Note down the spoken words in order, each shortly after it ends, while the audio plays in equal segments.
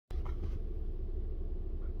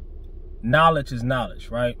knowledge is knowledge,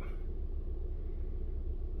 right?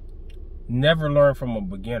 Never learn from a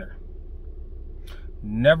beginner.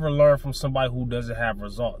 Never learn from somebody who doesn't have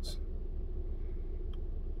results.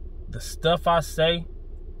 The stuff I say,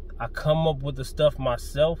 I come up with the stuff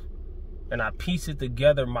myself, and I piece it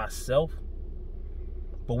together myself.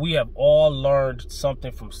 But we have all learned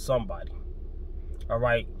something from somebody. All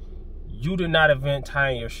right? You did not invent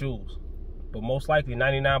tying your shoes, but most likely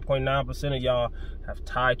 99.9% of y'all have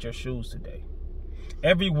tied your shoes today.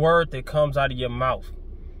 Every word that comes out of your mouth,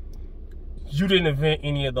 you didn't invent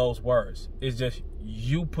any of those words. It's just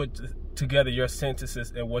you put together your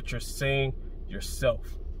sentences and what you're saying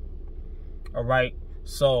yourself. All right?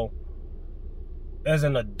 So, as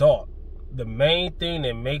an adult, the main thing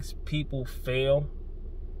that makes people fail,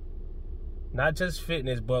 not just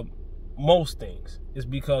fitness, but most things, is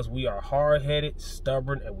because we are hard-headed,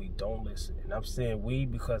 stubborn, and we don't listen. And I'm saying we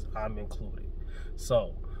because I'm included.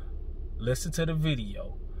 So, listen to the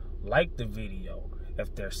video, like the video.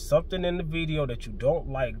 If there's something in the video that you don't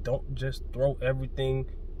like, don't just throw everything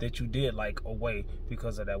that you did like away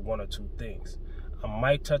because of that one or two things. I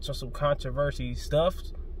might touch on some controversy stuff.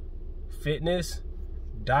 Fitness,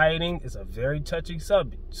 dieting is a very touchy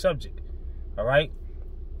subject. All right?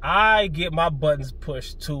 I get my buttons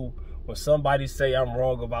pushed too when somebody say I'm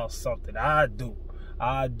wrong about something. I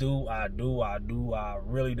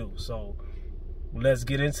really do. So let's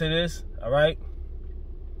get into this. All right?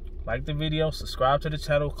 Like the video, subscribe to the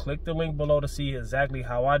channel, click the link below to see exactly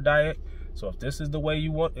how I diet. So if this is the way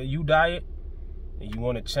you diet, and you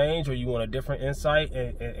want to change, or you want a different insight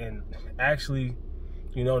and actually,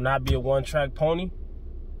 you know, not be a one-track pony,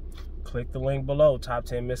 click the link below, top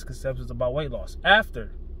 10 misconceptions about weight loss,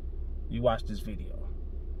 after you watch this video.